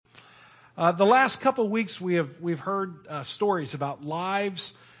The last couple of weeks we've heard stories about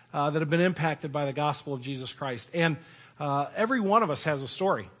lives that have been impacted by the gospel of Jesus Christ. And every one of us has a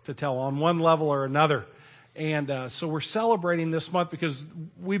story to tell on one level or another. And so we're celebrating this month because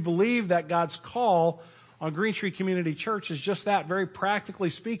we believe that God's call on Green Tree Community Church is just that, very practically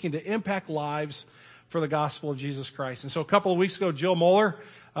speaking, to impact lives for the gospel of Jesus Christ. And so a couple of weeks ago, Jill Moeller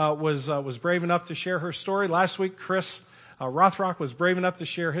was brave enough to share her story. Last week, Chris Rothrock was brave enough to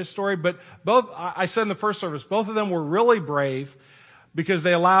share his story. But both, I said in the first service, both of them were really brave because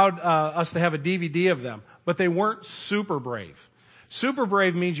they allowed us to have a DVD of them. But they weren't super brave. Super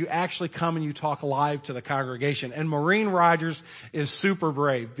brave means you actually come and you talk live to the congregation. And Maureen Rogers is super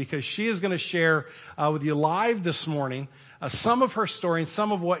brave because she is going to share with you live this morning some of her story and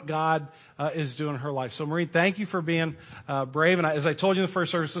some of what God is doing in her life. So, Maureen, thank you for being brave. And as I told you in the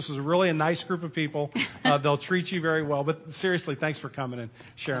first service, this is really a nice group of people. They'll treat you very well. But seriously, thanks for coming and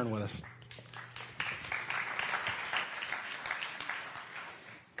sharing with us.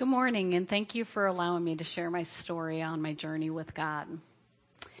 Good morning, and thank you for allowing me to share my story on my journey with God.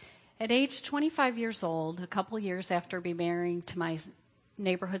 At age 25 years old, a couple years after being married to my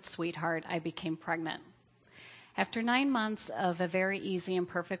neighborhood sweetheart, I became pregnant. After 9 months of a very easy and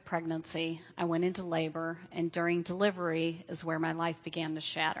perfect pregnancy, I went into labor, and during delivery is where my life began to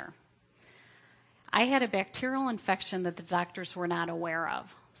shatter. I had a bacterial infection that the doctors were not aware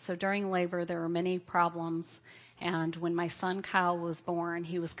of. So during labor, there were many problems. And when my son Kyle was born,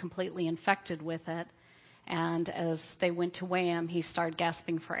 he was completely infected with it. And as they went to weigh him, he started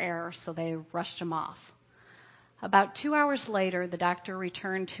gasping for air, so they rushed him off. About 2 hours later, the doctor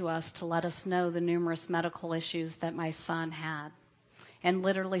returned to us to let us know the numerous medical issues that my son had, and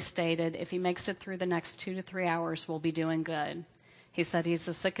literally stated, if he makes it through the next 2 to 3 hours, we'll be doing good. He said he's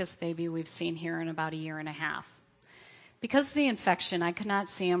the sickest baby we've seen here in about a year and a half. Because of the infection, I could not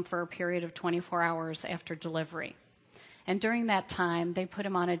see him for a period of 24 hours after delivery. And during that time, they put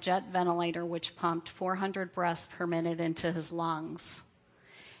him on a jet ventilator which pumped 400 breaths per minute into his lungs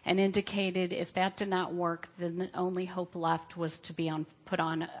and indicated if that did not work, then the only hope left was to be put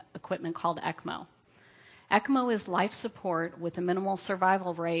on equipment called ECMO. ECMO is life support with a minimal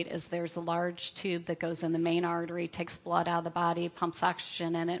survival rate, as there's a large tube that goes in the main artery, takes blood out of the body, pumps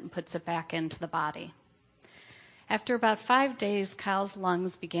oxygen in it, and puts it back into the body. After about 5 days, Kyle's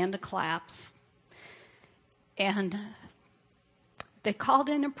lungs began to collapse, and they called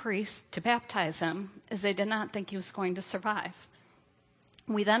in a priest to baptize him, as they did not think he was going to survive.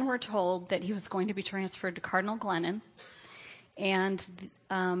 We then were told that he was going to be transferred to Cardinal Glennon and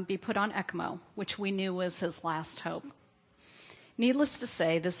be put on ECMO, which we knew was his last hope. Needless to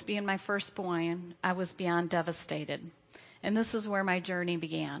say, this being my firstborn, I was beyond devastated, and this is where my journey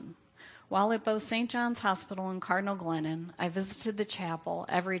began. While at both St. John's Hospital and Cardinal Glennon, I visited the chapel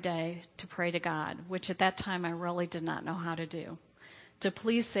every day to pray to God, which at that time I really did not know how to do, to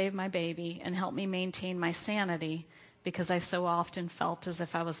please save my baby and help me maintain my sanity because I so often felt as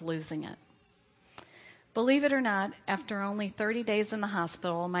if I was losing it. Believe it or not, after only 30 days in the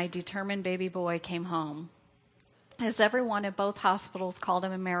hospital, my determined baby boy came home. As everyone at both hospitals called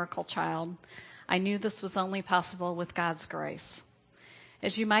him a miracle child, I knew this was only possible with God's grace.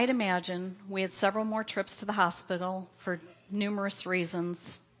 As you might imagine, we had several more trips to the hospital for numerous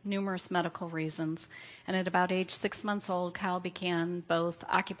medical reasons. And at about age 6 months old, Kyle began both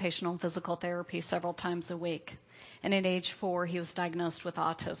occupational and physical therapy several times a week. And at age 4, he was diagnosed with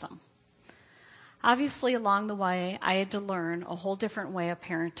autism. Obviously, along the way, I had to learn a whole different way of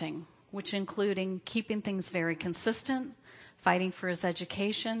parenting, which including keeping things very consistent, fighting for his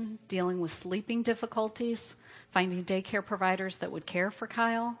education, dealing with sleeping difficulties, finding daycare providers that would care for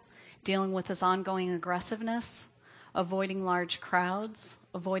Kyle, dealing with his ongoing aggressiveness, avoiding large crowds,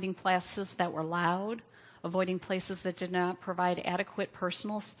 avoiding places that were loud, avoiding places that did not provide adequate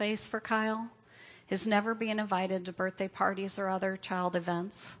personal space for Kyle, his never being invited to birthday parties or other child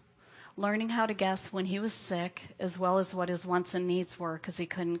events, learning how to guess when he was sick as well as what his wants and needs were because he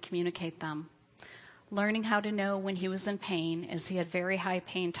couldn't communicate them, learning how to know when he was in pain as he had very high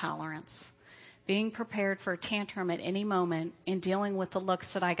pain tolerance, being prepared for a tantrum at any moment, and dealing with the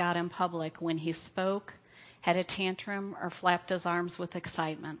looks that I got in public when he spoke, had a tantrum, or flapped his arms with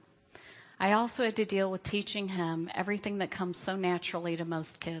excitement. I also had to deal with teaching him everything that comes so naturally to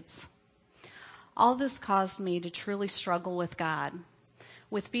most kids. All this caused me to truly struggle with God.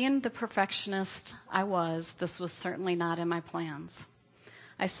 With being the perfectionist I was, this was certainly not in my plans.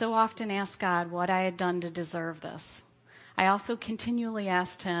 I so often asked God what I had done to deserve this. I also continually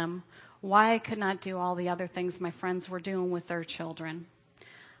asked him why I could not do all the other things my friends were doing with their children.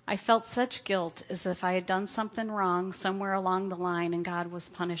 I felt such guilt as if I had done something wrong somewhere along the line and God was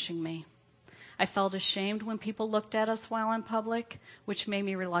punishing me. I felt ashamed when people looked at us while in public, which made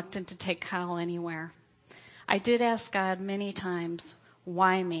me reluctant to take Kyle anywhere. I did ask God many times,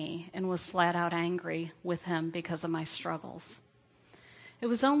 why me, and was flat out angry with him because of my struggles. It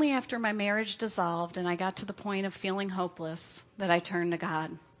was only after my marriage dissolved and I got to the point of feeling hopeless that I turned to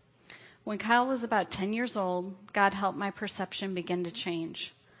God. When Kyle was about 10 years old, God helped my perception begin to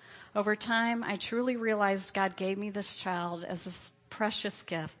change. Over time, I truly realized God gave me this child as a precious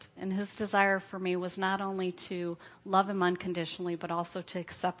gift, and his desire for me was not only to love him unconditionally, but also to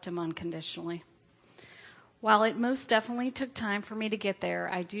accept him unconditionally. While it most definitely took time for me to get there,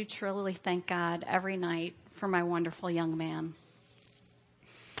 I do truly thank God every night for my wonderful young man.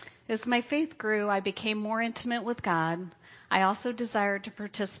 As my faith grew, I became more intimate with God. I also desired to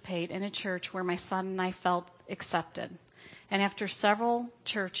participate in a church where my son and I felt accepted. And after trying several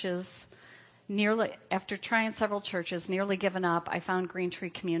churches, nearly given up, I found Green Tree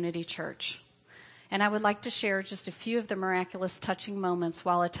Community Church. And I would like to share just a few of the miraculous, touching moments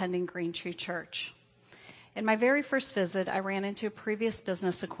while attending Green Tree Church. In my very first visit, I ran into a previous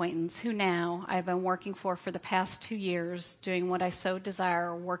business acquaintance who now I have been working for the past 2 years, doing what I so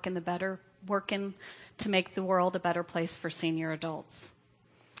desire, working to make the world a better place for senior adults.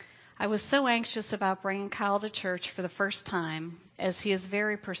 I was so anxious about bringing Kyle to church for the first time, as he is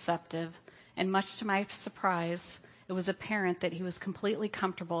very perceptive, and much to my surprise, it was apparent that he was completely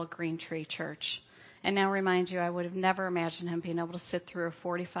comfortable at Green Tree Church. And now remind you, I would have never imagined him being able to sit through a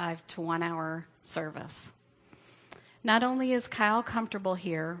 45 to 1 hour service. Not only is Kyle comfortable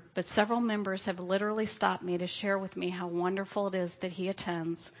here, but several members have literally stopped me to share with me how wonderful it is that he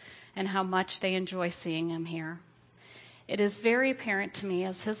attends and how much they enjoy seeing him here. It is very apparent to me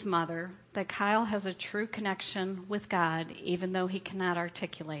as his mother that Kyle has a true connection with God, even though he cannot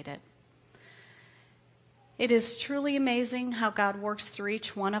articulate it. It is truly amazing how God works through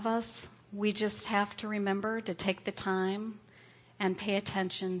each one of us. We just have to remember to take the time and pay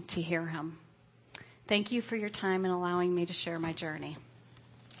attention to hear him. Thank you for your time and allowing me to share my journey.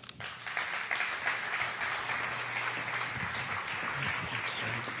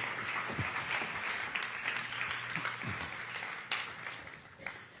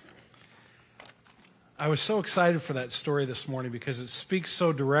 I was so excited for that story this morning because it speaks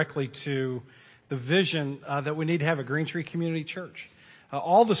so directly to the vision that we need to have a Green Tree Community Church.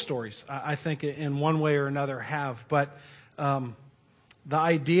 All the stories, I think, in one way or another have, but the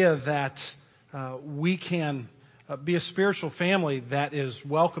idea that we can be a spiritual family that is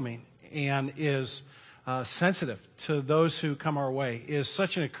welcoming and is sensitive to those who come our way is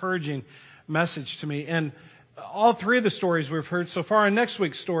such an encouraging message to me. And all three of the stories we've heard so far, and next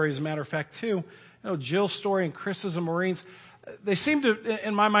week's story, as a matter of fact, too, Jill's story and Chris's and Maureen's, they seem to,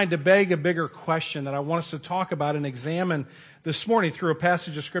 in my mind, to beg a bigger question that I want us to talk about and examine this morning through a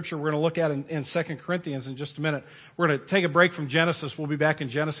passage of Scripture we're going to look at in 2 Corinthians in just a minute. We're going to take a break from Genesis. We'll be back in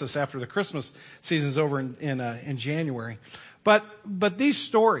Genesis after the Christmas season's over in January. But these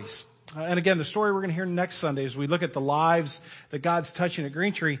stories, and again, the story we're going to hear next Sunday as we look at the lives that God's touching at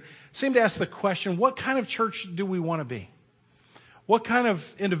Green Tree, seem to ask the question, what kind of church do we want to be? What kind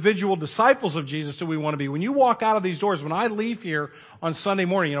of individual disciples of Jesus do we want to be? When you walk out of these doors, when I leave here on Sunday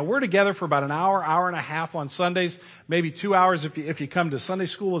morning, we're together for about an hour, hour and a half on Sundays, maybe 2 hours if you come to Sunday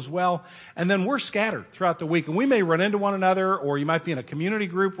school as well. And then we're scattered throughout the week. And we may run into one another, or you might be in a community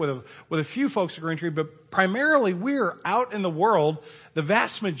group with a few folks at Green Tree, but primarily we're out in the world the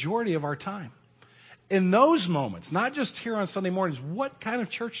vast majority of our time. In those moments, not just here on Sunday mornings, what kind of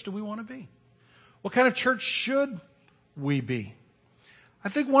church do we want to be? What kind of church should we be? I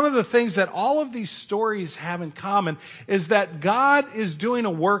think one of the things that all of these stories have in common is that God is doing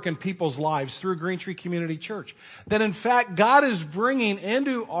a work in people's lives through Green Tree Community Church. That in fact, God is bringing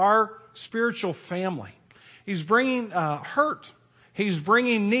into our spiritual family. He's bringing hurt. He's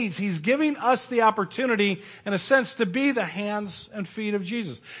bringing needs. He's giving us the opportunity, in a sense, to be the hands and feet of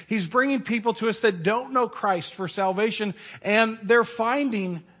Jesus. He's bringing people to us that don't know Christ for salvation, and they're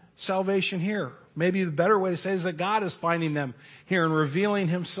finding salvation here. Maybe the better way to say it is that God is finding them here and revealing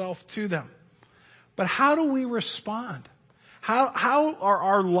himself to them. But how do we respond? How are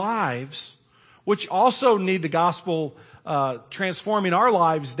our lives, which also need the gospel transforming our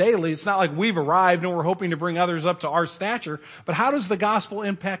lives daily? It's not like we've arrived and we're hoping to bring others up to our stature, but how does the gospel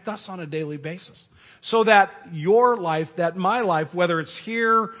impact us on a daily basis? So that your life, that my life, whether it's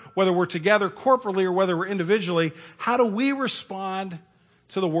here, whether we're together corporately or whether we're individually, how do we respond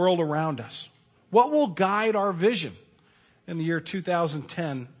to the world around us? What will guide our vision in the year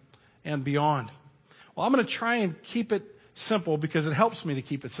 2010 and beyond? Well, I'm going to try and keep it simple because it helps me to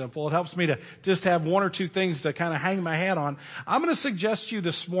keep it simple. It helps me to just have one or two things to kind of hang my hat on. I'm going to suggest to you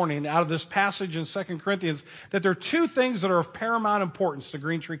this morning out of this passage in 2 Corinthians that there are two things that are of paramount importance to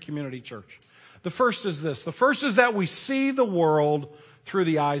Green Tree Community Church. The first is this. The first is that we see the world through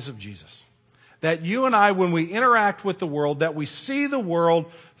the eyes of Jesus. That you and I, when we interact with the world, that we see the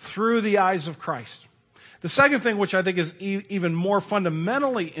world through the eyes of Christ. The second thing, which I think is even more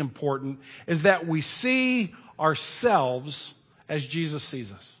fundamentally important, is that we see ourselves as Jesus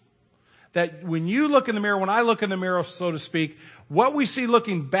sees us. That when you look in the mirror, when I look in the mirror, so to speak, what we see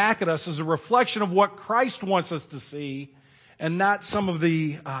looking back at us is a reflection of what Christ wants us to see and not some of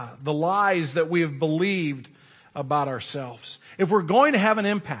the lies that we have believed about ourselves. If we're going to have an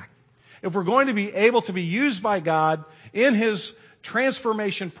impact, if we're going to be able to be used by God in His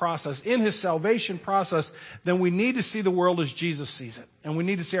transformation process, in His salvation process, then we need to see the world as Jesus sees it. And we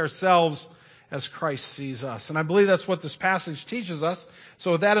need to see ourselves as Christ sees us. And I believe that's what this passage teaches us.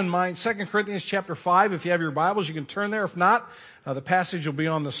 So with that in mind, 2 Corinthians chapter 5, if you have your Bibles, you can turn there. If not, the passage will be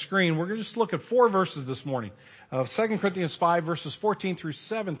on the screen. We're going to just look at 4 verses this morning. 2 Corinthians 5, verses 14 through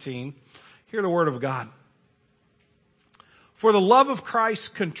 17. Hear the word of God. For the love of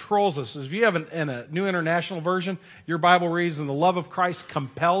Christ controls us. If you have a New International Version, your Bible reads, and the love of Christ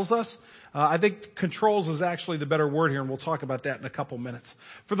compels us. I think controls is actually the better word here, and we'll talk about that in a couple minutes.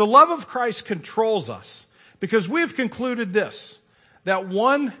 For the love of Christ controls us, because we have concluded this, that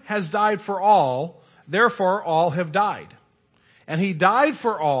one has died for all, therefore all have died. And He died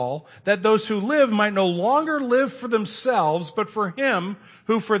for all, that those who live might no longer live for themselves, but for Him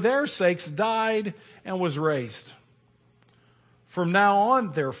who for their sakes died and was raised. From now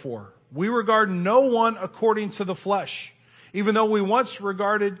on, therefore, we regard no one according to the flesh. Even though we once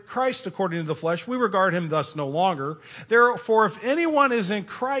regarded Christ according to the flesh, we regard Him thus no longer. Therefore, if anyone is in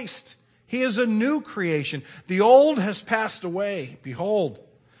Christ, he is a new creation. The old has passed away. Behold,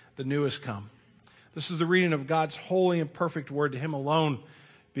 the new has come. This is the reading of God's holy and perfect word. To Him alone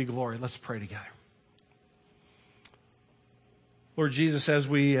be glory. Let's pray together. Lord Jesus, as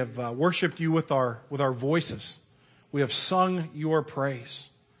we have worshiped You with our voices, we have sung Your praise,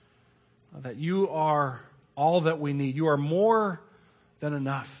 that You are all that we need. You are more than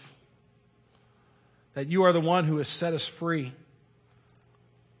enough. That You are the one who has set us free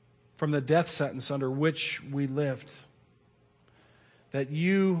from the death sentence under which we lived. That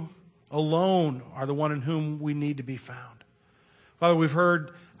You alone are the one in whom we need to be found. Father, we've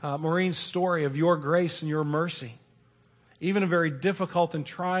heard Maureen's story of Your grace and Your mercy, even in very difficult and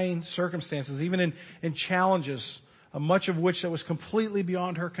trying circumstances, even in challenges, much of which that was completely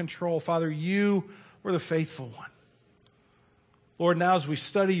beyond her control. Father, You were the faithful one. Lord, now as we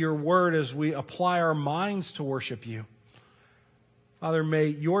study Your word, as we apply our minds to worship You, Father, may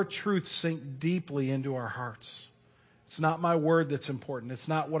Your truth sink deeply into our hearts. It's not my word that's important. It's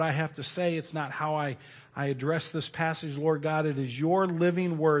not what I have to say. It's not how I address this passage, Lord God. It is Your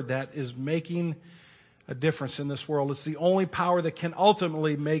living word that is making a difference in this world. It's the only power that can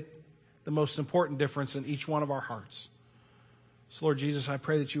ultimately make the most important difference in each one of our hearts. So, Lord Jesus, I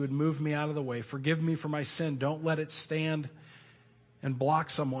pray that You would move me out of the way. Forgive me for my sin. Don't let it stand and block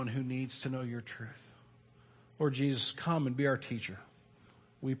someone who needs to know Your truth. Lord Jesus, come and be our teacher.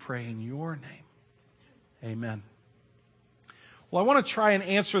 We pray in Your name. Amen. Well, I want to try and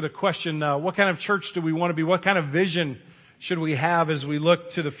answer the question, what kind of church do we want to be? What kind of vision should we have as we look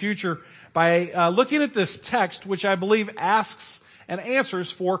to the future? By looking at this text, which I believe asks and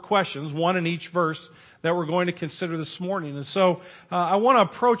answers 4 questions, one in each verse, that we're going to consider this morning. And so I want to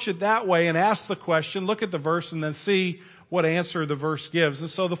approach it that way and ask the question, look at the verse, and then see what answer the verse gives. And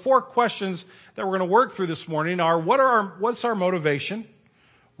so the 4 questions that we're going to work through this morning are, what's our motivation?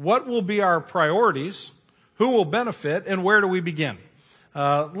 What will be our priorities? Who will benefit? And where do we begin?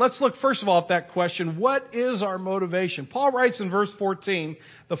 Let's look first of all at that question. What is our motivation? Paul writes in verse 14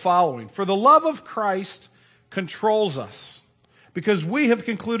 the following: For the love of Christ controls us, because we have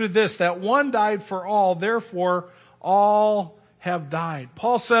concluded this, that one died for all, therefore all have died.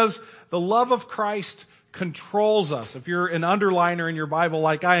 Paul says the love of Christ controls us. If you're an underliner in your Bible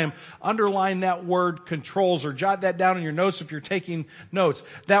like I am, underline that word controls, or jot that down in your notes if you're taking notes.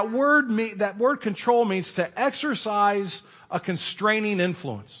 That word control means to exercise a constraining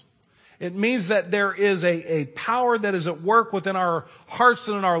influence. It means that there is a power that is at work within our hearts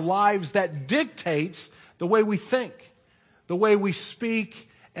and in our lives that dictates the way we think, the way we speak,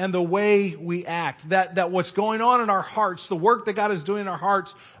 and the way we act. That what's going on in our hearts, the work that God is doing in our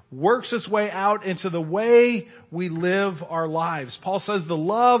hearts, works its way out into the way we live our lives. Paul says the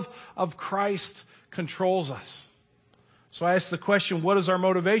love of Christ controls us. So I ask the question, what is our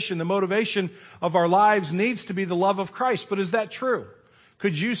motivation? The motivation of our lives needs to be the love of Christ. But is that true?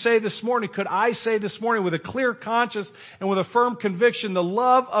 Could you say this morning, could I say this morning with a clear conscience and with a firm conviction, the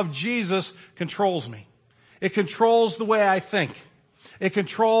love of Jesus controls me. It controls the way I think. It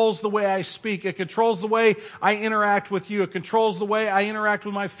controls the way I speak. It controls the way I interact with you. It controls the way I interact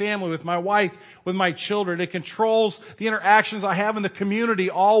with my family, with my wife, with my children. It controls the interactions I have in the community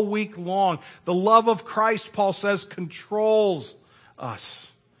all week long. The love of Christ, Paul says, controls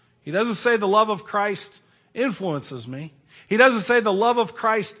us. He doesn't say the love of Christ influences me. He doesn't say the love of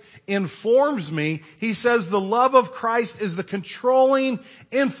Christ informs me. He says the love of Christ is the controlling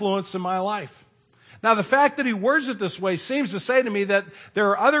influence in my life. Now, the fact that he words it this way seems to say to me that there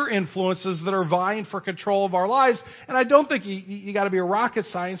are other influences that are vying for control of our lives, and I don't think you got to be a rocket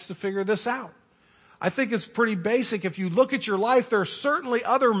science to figure this out. I think it's pretty basic. If you look at your life, there are certainly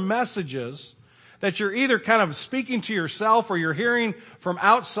other messages that you're either kind of speaking to yourself or you're hearing from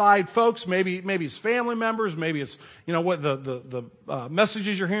outside folks. Maybe it's family members, maybe it's what the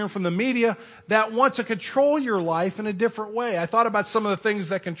messages you're hearing from the media that want to control your life in a different way. I thought about some of the things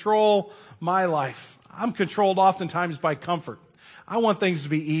that control my life. I'm controlled oftentimes by comfort. I want things to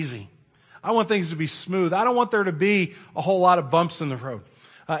be easy. I want things to be smooth. I don't want there to be a whole lot of bumps in the road.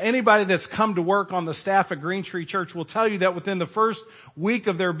 Anybody that's come to work on the staff at Green Tree Church will tell you that within the first week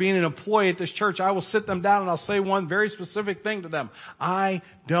of their being an employee at this church, I will sit them down and I'll say one very specific thing to them. I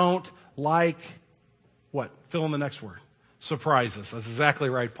don't like what? Fill in the next word. Surprises. That's exactly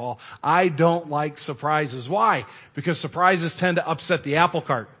right, Paul. I don't like surprises. Why? Because surprises tend to upset the apple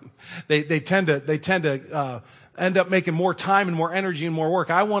cart. They tend to end up making more time and more energy and more work.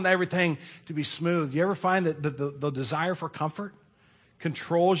 I want everything to be smooth. You ever find that the desire for comfort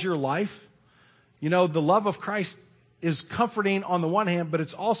controls your life? The love of Christ is comforting on the one hand, but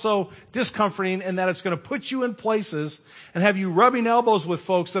it's also discomforting in that it's going to put you in places and have you rubbing elbows with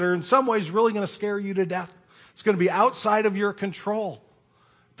folks that are in some ways really going to scare you to death. It's going to be outside of your control.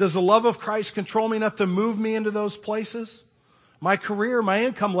 Does the love of Christ control me enough to move me into those places? My career, my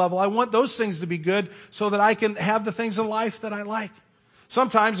income level, I want those things to be good so that I can have the things in life that I like.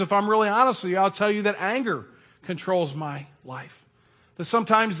 Sometimes, if I'm really honest with you, I'll tell you that anger controls my life. That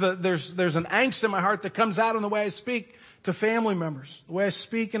sometimes there's an angst in my heart that comes out in the way I speak to family members, the way I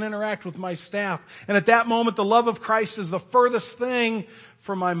speak and interact with my staff. And at that moment, the love of Christ is the furthest thing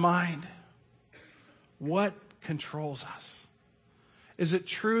from my mind. What controls us? Is it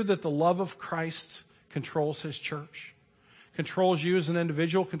true that the love of Christ controls his church? Controls you as an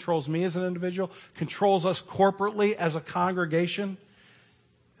individual, controls me as an individual, controls us corporately as a congregation?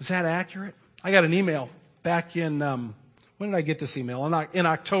 Is that accurate? I got an email back in, when did I get this email? In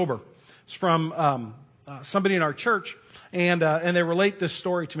October. It's from somebody in our church, and they relate this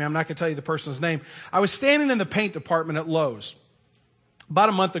story to me. I'm not going to tell you the person's name. I was standing in the paint department at Lowe's about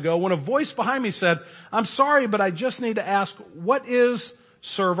a month ago when a voice behind me said, "I'm sorry, but I just need to ask, what is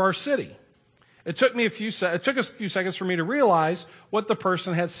Serve Our City?" It took us a few seconds for me to realize what the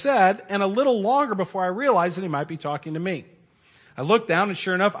person had said, and a little longer before I realized that he might be talking to me. I looked down, and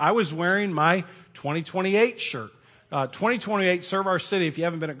sure enough, I was wearing my 2028 shirt. 2028 Serve Our City, if you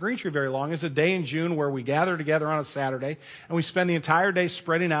haven't been at Green Tree very long, is a day in June where we gather together on a Saturday, and we spend the entire day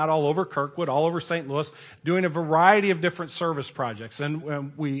spreading out all over Kirkwood, all over St. Louis, doing a variety of different service projects.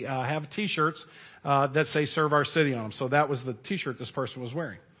 And we have T-shirts that say Serve Our City on them. So that was the T-shirt this person was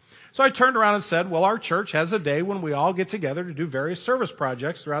wearing. So I turned around and said, well, our church has a day when we all get together to do various service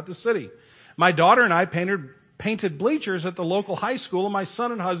projects throughout the city. My daughter and I painted bleachers at the local high school, and my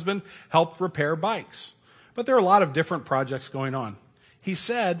son and husband helped repair bikes. But there are a lot of different projects going on. He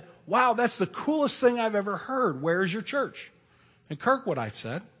said, wow, that's the coolest thing I've ever heard. Where's your church? In Kirkwood, I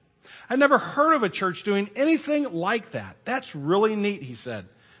said. I've never heard of a church doing anything like that. That's really neat, he said.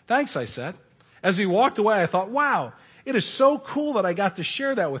 Thanks, I said. As he walked away, I thought, wow, it is so cool that I got to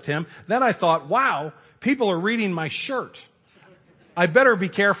share that with him. Then I thought, wow, people are reading my shirt. I better be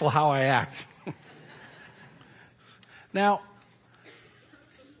careful how I act. Now,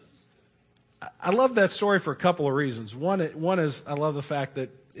 I love that story for a couple of reasons. One is I love the fact that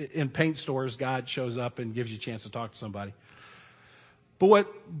in paint stores, God shows up and gives you a chance to talk to somebody. But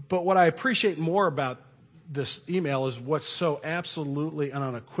what I appreciate more about this email is what's so absolutely and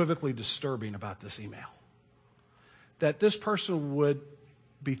unequivocally disturbing about this email. That this person would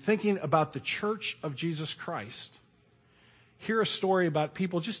be thinking about the Church of Jesus Christ, hear a story about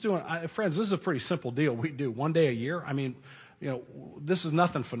people just doing, friends, this is a pretty simple deal we do one day a year. I mean, this is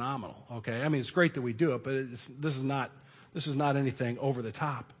nothing phenomenal, okay? I mean, it's great that we do it, but this is not anything over the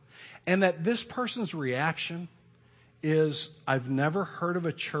top. And that this person's reaction is, I've never heard of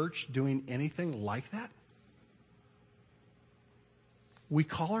a church doing anything like that. we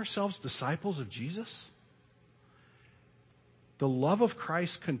call ourselves disciples of Jesus? The love of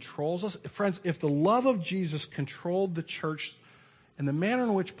Christ controls us. Friends, if the love of Jesus controlled the church in the manner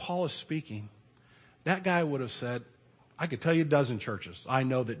in which Paul is speaking, that guy would have said, I could tell you a dozen churches I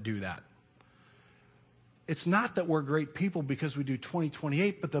know that do that. It's not that we're great people because we do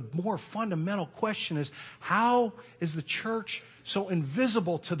 2028, but the more fundamental question is, how is the church so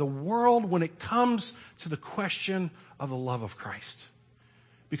invisible to the world when it comes to the question of the love of Christ?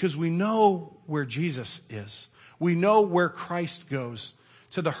 Because we know where Jesus is. We know where Christ goes,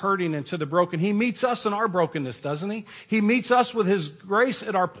 to the hurting and to the broken. He meets us in our brokenness, doesn't he? He meets us with his grace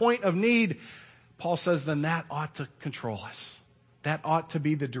at our point of need. Paul says, then that ought to control us. That ought to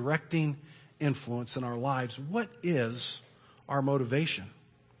be the directing influence in our lives. What is our motivation?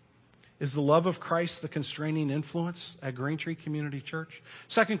 Is the love of Christ the constraining influence at Green Tree Community Church?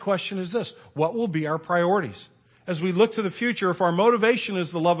 Second question is this: what will be our priorities? As we look to the future, if our motivation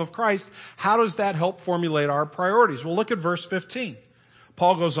is the love of Christ, how does that help formulate our priorities? Well, look at verse 15.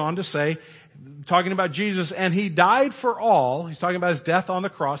 Paul goes on to say, talking about Jesus, and he died for all. He's talking about his death on the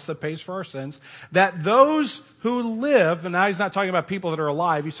cross that pays for our sins, that those who live, and now he's not talking about people that are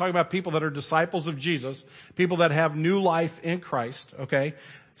alive, he's talking about people that are disciples of Jesus, people that have new life in Christ, okay?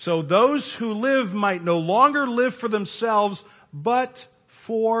 So those who live might no longer live for themselves, but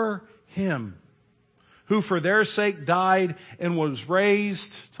for him, who for their sake died and was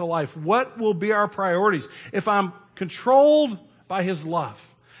raised to life. What will be our priorities? If I'm controlled by his love,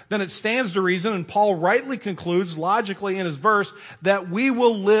 then it stands to reason, and Paul rightly concludes logically in his verse, that we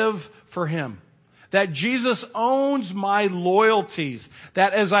will live for him. That Jesus owns my loyalties.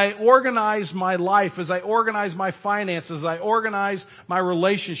 That as I organize my life, as I organize my finances, as I organize my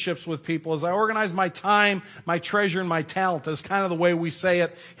relationships with people, as I organize my time, my treasure, and my talent, that's kind of the way we say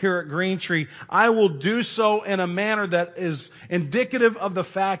it here at Green Tree, I will do so in a manner that is indicative of the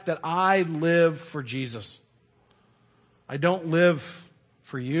fact that I live for Jesus. I don't live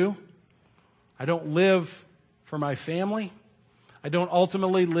for you. I don't live for my family. I don't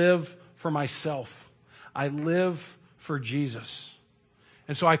ultimately live for myself. I live for Jesus.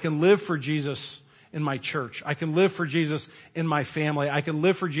 And so I can live for Jesus in my church. I can live for Jesus in my family. I can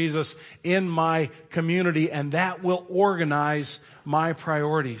live for Jesus in my community, and that will organize my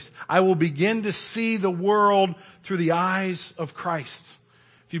priorities. I will begin to see the world through the eyes of Christ.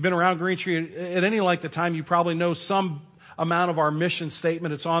 If you've been around Green Tree at any length of time, you probably know some amount of our mission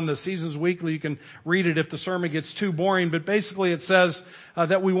statement. It's on the Seasons Weekly. You can read it if the sermon gets too boring. But basically it says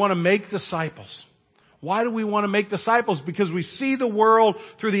that we want to make disciples. Why do we want to make disciples? Because we see the world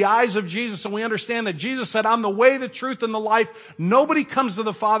through the eyes of Jesus, and we understand that Jesus said, I'm the way, the truth, and the life. Nobody comes to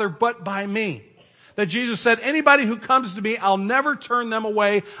the Father but by me. That Jesus said, anybody who comes to me, I'll never turn them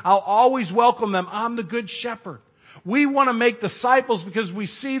away. I'll always welcome them. I'm the good shepherd. We want to make disciples because we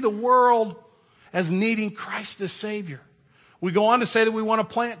see the world as needing Christ as Savior. We go on to say that we want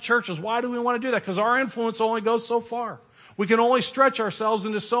to plant churches. Why do we want to do that? Because our influence only goes so far. We can only stretch ourselves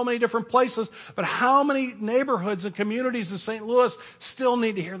into so many different places, but how many neighborhoods and communities in St. Louis still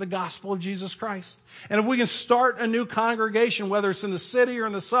need to hear the gospel of Jesus Christ? And if we can start a new congregation, whether it's in the city or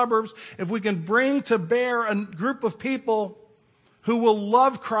in the suburbs, if we can bring to bear a group of people who will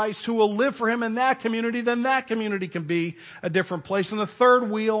love Christ, who will live for him in that community, then that community can be a different place. And the third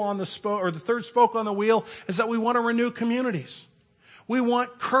wheel on the spoke, or the third spoke on the wheel, is that we want to renew communities. We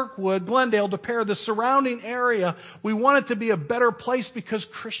want Kirkwood, Glendale, De Pere, the surrounding area. We want it to be a better place because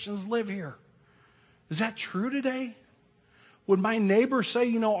Christians live here. Is that true today? Would my neighbor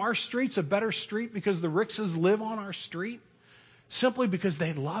say, our street's a better street because the Rickses live on our street? Simply because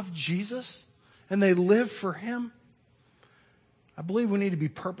they love Jesus and they live for him? I believe we need to be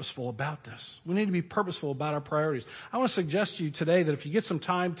purposeful about this. We need to be purposeful about our priorities. I want to suggest to you today that if you get some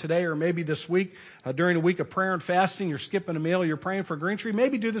time today or maybe this week, during a week of prayer and fasting, you're skipping a meal, you're praying for Green Tree,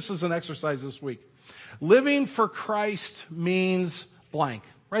 maybe do this as an exercise this week. Living for Christ means blank.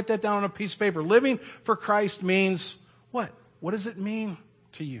 Write that down on a piece of paper. Living for Christ means what? What does it mean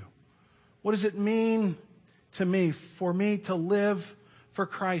to you? What does it mean to me for me to live for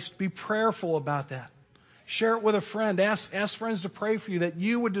Christ? Be prayerful about that. Share it with a friend. Ask friends to pray for you, that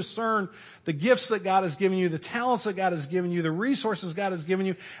you would discern the gifts that God has given you, the talents that God has given you, the resources God has given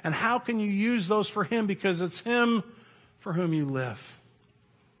you, and how can you use those for him, because it's him for whom you live.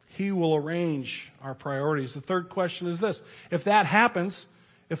 He will arrange our priorities. The third question is this: if that happens,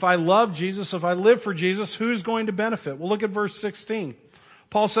 if I love Jesus, if I live for Jesus, who's going to benefit? Well, look at verse 16.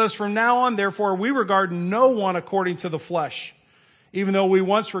 Paul says, from now on, therefore, we regard no one according to the flesh. Even though we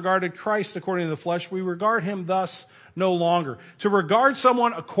once regarded Christ according to the flesh, we regard him thus no longer. To regard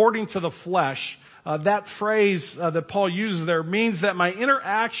someone according to the flesh that phrase that Paul uses there means that my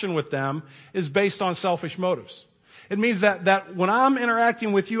interaction with them is based on selfish motives. It means that when I'm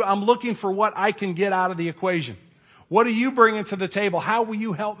interacting with you, I'm looking for what I can get out of the equation. What are you bringing to the table? How will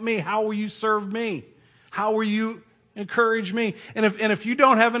you help me? How will you serve me? How will you encourage me? And if you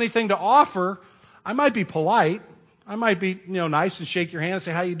don't have anything to offer, I might be polite. I might be, nice and shake your hand and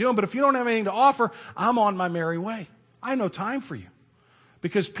say, how you doing? But if you don't have anything to offer, I'm on my merry way. I have no time for you.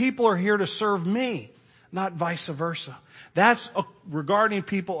 Because people are here to serve me, not vice versa. That's regarding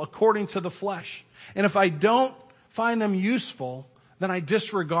people according to the flesh. And if I don't find them useful, then I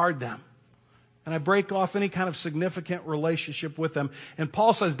disregard them. And I break off any kind of significant relationship with them. And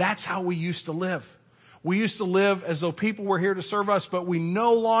Paul says that's how we used to live. We used to live as though people were here to serve us, but we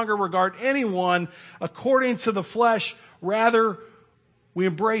no longer regard anyone according to the flesh. Rather, we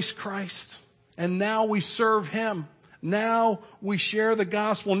embrace Christ. And now we serve Him. Now we share the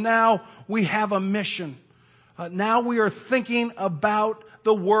gospel. Now we have a mission. Now we are thinking about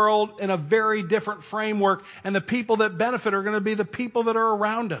the world in a very different framework. And the people that benefit are going to be the people that are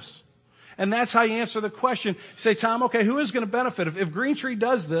around us. And that's how you answer the question. You say, Tom, okay, who is going to benefit? If Green Tree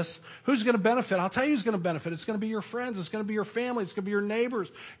does this, who's going to benefit? I'll tell you who's going to benefit. It's going to be your friends. It's going to be your family. It's going to be your neighbors,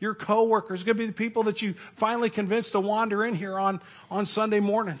 your coworkers. It's going to be the people that you finally convinced to wander in here on Sunday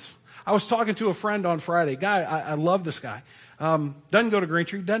mornings. I was talking to a friend on Friday. Guy, I love this guy. Doesn't go to Green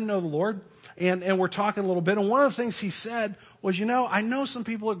Tree, doesn't know the Lord. And we're talking a little bit. And one of the things he said was, I know some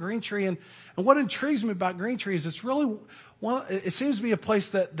people at Green Tree. And what intrigues me about Green Tree is it's really, it seems to be a place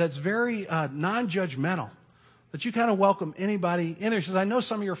that's very non-judgmental. That you kind of welcome anybody in there. He says, I know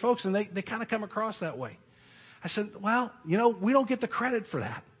some of your folks, and they kind of come across that way. I said, well, we don't get the credit for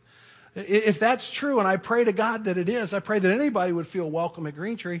that. If that's true, and I pray to God that it is, I pray that anybody would feel welcome at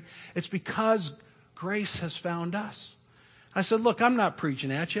Green Tree, it's because grace has found us. I said, look, I'm not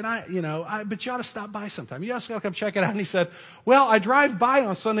preaching at you, and but you ought to stop by sometime. You ought to come check it out. And he said, well, I drive by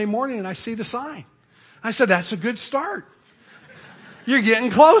on Sunday morning and I see the sign. I said, that's a good start. You're getting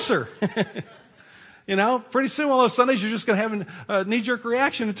closer. Pretty soon one of those Sundays you're just going to have a knee-jerk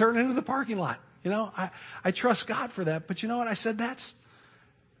reaction and turn into the parking lot. I trust God for that. But you know what? I said, that's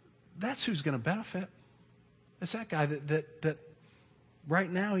who's going to benefit. It's that guy that right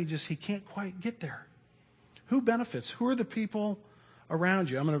now he can't quite get there. Who benefits? Who are the people around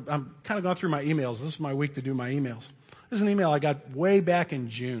you? I'm kind of going through my emails. This is my week to do my emails. This is an email I got way back in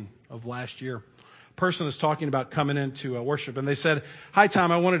June of last year. A person is talking about coming into worship, and they said, hi,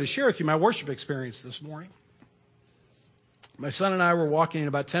 Tom, I wanted to share with you my worship experience this morning. My son and I were walking at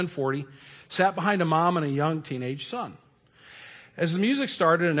about 10:40, sat behind a mom and a young teenage son. As the music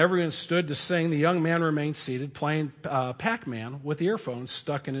started and everyone stood to sing, the young man remained seated, playing Pac-Man with earphones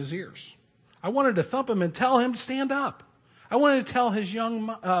stuck in his ears. I wanted to thump him and tell him to stand up. I wanted to tell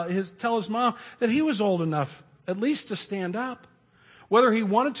his mom that he was old enough at least to stand up. Whether he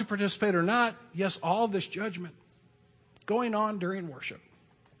wanted to participate or not, yes, all of this judgment going on during worship.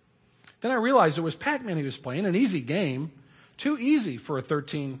 Then I realized it was Pac-Man he was playing, an easy game, too easy for a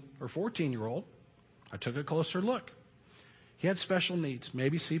 13 or 14-year-old. I took a closer look. He had special needs,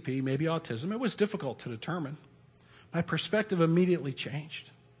 maybe CP, maybe autism. It was difficult to determine. My perspective immediately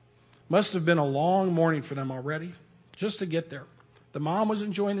changed. Must have been a long morning for them already, just to get there. The mom was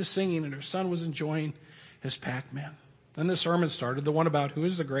enjoying the singing and her son was enjoying his Pac-Man. Then the sermon started, the one about who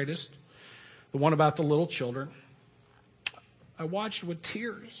is the greatest, the one about the little children. I watched with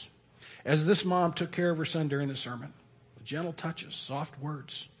tears as this mom took care of her son during the sermon. With gentle touches, soft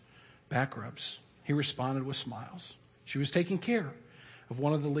words, back rubs. He responded with smiles. She was taking care of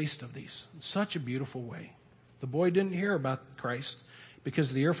one of the least of these in such a beautiful way. The boy didn't hear about Christ because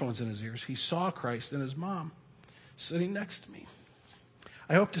of the earphones in his ears. He saw Christ in his mom sitting next to me.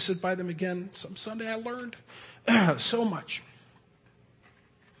 I hope to sit by them again some Sunday. I learned so much.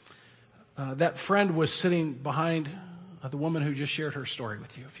 That friend was sitting behind the woman who just shared her story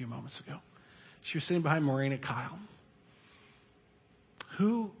with you a few moments ago. She was sitting behind Maureen and Kyle.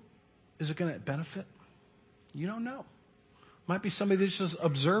 Who is it going to benefit? You don't know. Might be somebody that just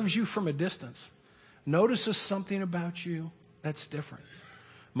observes you from a distance, notices something about you that's different.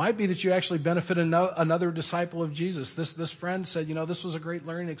 Might be that you actually benefit another disciple of Jesus. This friend said, this was a great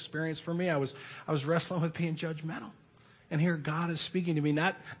learning experience for me. I was wrestling with being judgmental. And here God is speaking to me,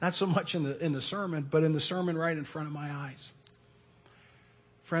 not so much in the sermon, but in the sermon right in front of my eyes.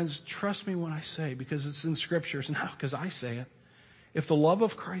 Friends, trust me when I say, because it's in scriptures now, because I say it. If the love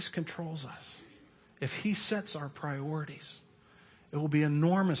of Christ controls us, if he sets our priorities, it will be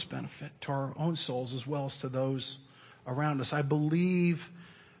enormous benefit to our own souls as well as to those around us. I believe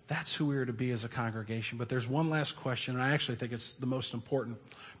That's who we are to be as a congregation. But there's one last question, and I actually think it's the most important.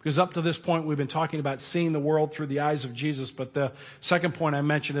 Because up to this point, we've been talking about seeing the world through the eyes of Jesus. But the second point I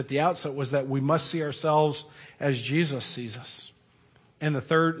mentioned at the outset was that we must see ourselves as Jesus sees us. And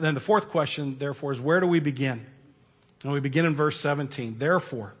the fourth question, therefore, is where do we begin? And we begin in verse 17.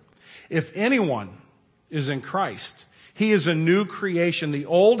 Therefore, if anyone is in Christ, he is a new creation. The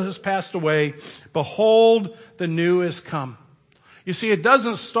old has passed away. Behold, the new is come. You see, it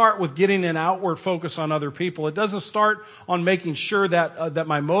doesn't start with getting an outward focus on other people. It doesn't start on making sure that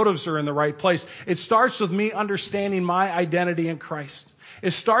my motives are in the right place. It starts with me understanding my identity in Christ.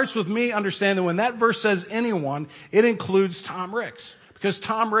 It starts with me understanding that when that verse says anyone, it includes Tom Ricks. Because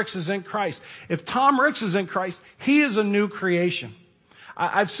Tom Ricks is in Christ. If Tom Ricks is in Christ, he is a new creation.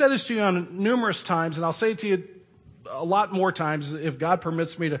 I've said this to you on numerous times, and I'll say it to you a lot more times if God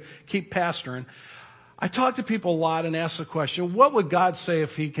permits me to keep pastoring. I talk to people a lot and ask the question, what would God say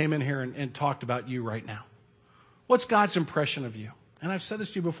if he came in here and talked about you right now? What's God's impression of you? And I've said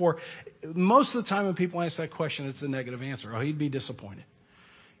this to you before. Most of the time when people ask that question, it's a negative answer. Oh, he'd be disappointed.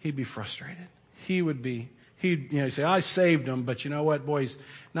 He'd be frustrated. He'd say, I saved him, but you know what, boy, he's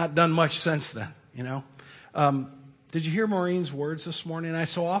not done much since then, Did you hear Maureen's words this morning? I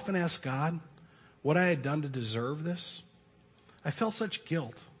so often ask God what I had done to deserve this. I felt such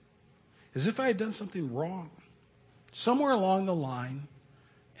guilt, as if I had done something wrong somewhere along the line,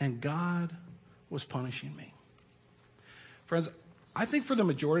 and God was punishing me. Friends, I think for the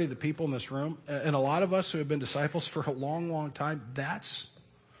majority of the people in this room, and a lot of us who have been disciples for a long, long time, that's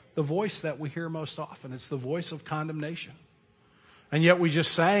the voice that we hear most often. It's the voice of condemnation. And yet we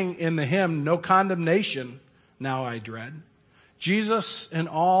just sang in the hymn, no condemnation now I dread. Jesus and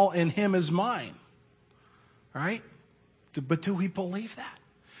all in him is mine. Right? But do we believe that?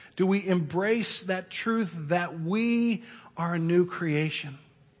 Do we embrace that truth that we are a new creation?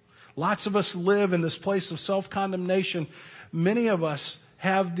 Lots of us live in this place of self-condemnation. Many of us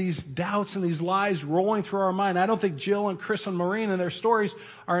have these doubts and these lies rolling through our mind. I don't think Jill and Chris and Maureen and their stories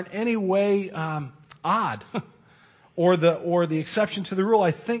are in any way odd or the exception to the rule.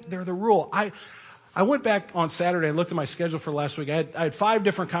 I think they're the rule. I went back on Saturday and looked at my schedule for last week. I had 5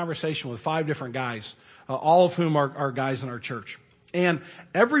 different conversations with 5 different guys, all of whom are guys in our church. And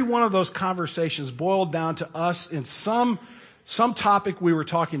every one of those conversations boiled down to us in some topic we were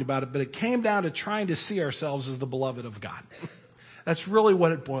talking about it, but it came down to trying to see ourselves as the beloved of God. That's really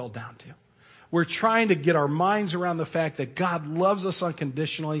what it boiled down to. We're trying to get our minds around the fact that God loves us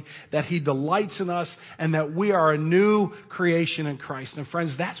unconditionally, that he delights in us, and that we are a new creation in Christ. And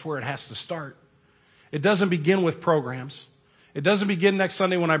friends, that's where it has to start. It doesn't begin with programs. It doesn't begin next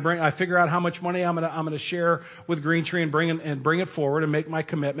Sunday when I figure out how much money I'm going to share with Green Tree and bring it forward and make my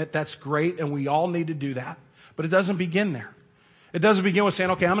commitment. That's great, and we all need to do that. But it doesn't begin there. It doesn't begin with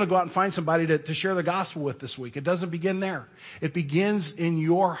saying, okay, I'm going to go out and find somebody to share the gospel with this week. It doesn't begin there. It begins in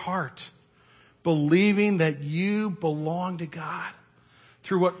your heart, believing that you belong to God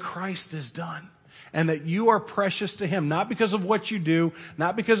through what Christ has done, and that you are precious to him, not because of what you do,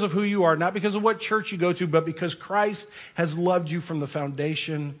 not because of who you are, not because of what church you go to, but because Christ has loved you from the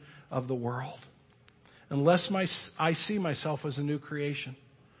foundation of the world. Unless I see myself as a new creation,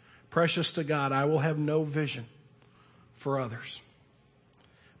 precious to God, I will have no vision for others.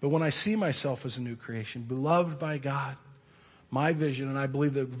 But when I see myself as a new creation, beloved by God, my vision, and I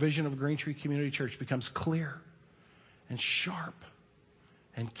believe the vision of Green Tree Community Church, becomes clear and sharp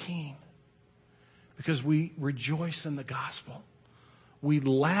and keen. Because we rejoice in the gospel. We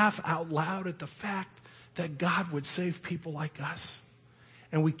laugh out loud at the fact that God would save people like us.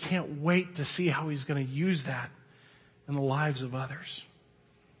 And we can't wait to see how he's going to use that in the lives of others.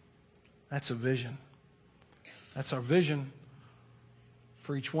 That's a vision. That's our vision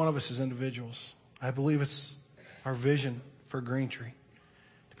for each one of us as individuals. I believe it's our vision for Green Tree,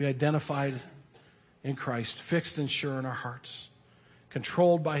 to be identified in Christ, fixed and sure in our hearts,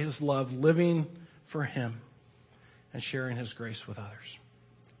 controlled by his love, living for him, and sharing his grace with others.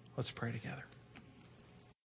 Let's pray together.